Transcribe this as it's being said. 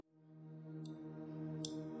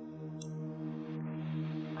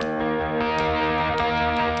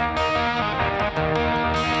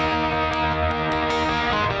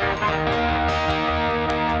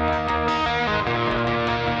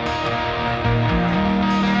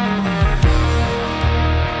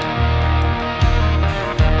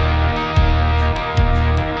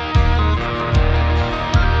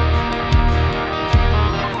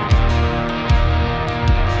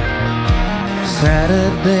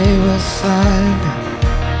day was sad,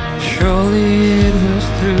 surely it was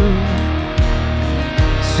through.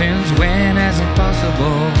 Since when has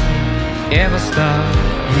impossible ever stopped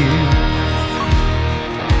you?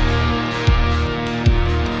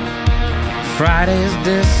 Friday's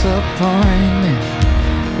disappointment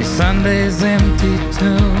is Sunday's empty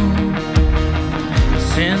tomb.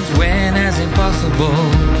 Since when has impossible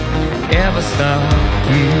ever stopped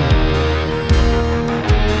you?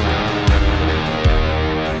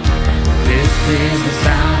 This is the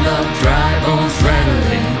sound of dry bones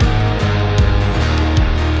rattling.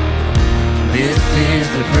 This is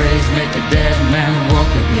the praise, make a dead man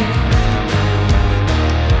walk again.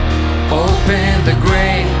 Open the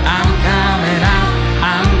grave, I'm coming out.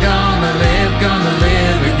 I'm gonna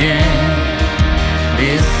live again.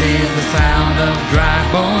 This is the sound of dry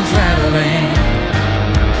bones rattling.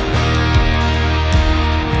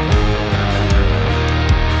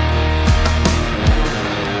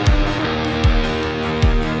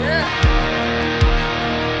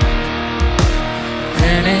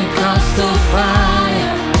 Pentecostal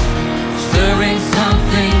fire, stirring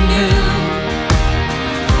something new.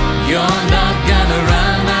 You're not gonna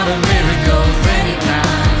run out of miracles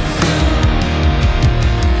anytime soon.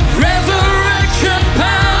 Resurrection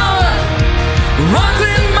power runs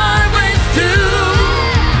in my veins too.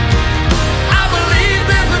 I believe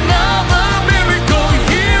there's another miracle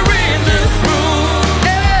here in this room.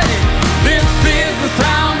 Hey, this is the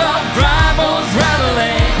sound of dry bones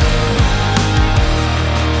rattling.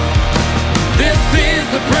 This is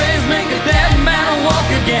the praise, make a dead man walk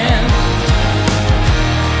again.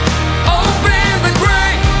 Open the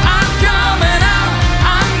grave, I'm coming out.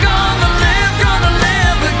 I'm gonna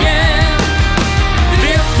live again.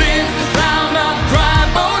 This is the sound of dry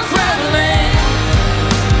bones rattling.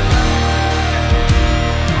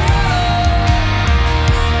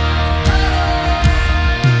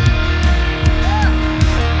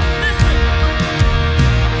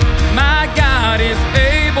 My God is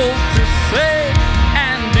able to save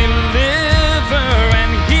and deliver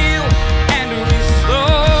and heal and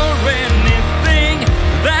restore anything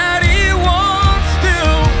that He wants to.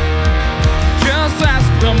 Just ask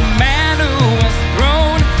the man who was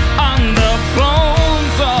thrown on the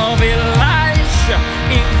bones of Elisha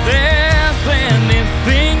if there's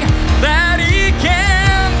anything that He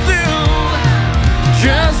can do.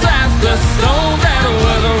 Just ask the soul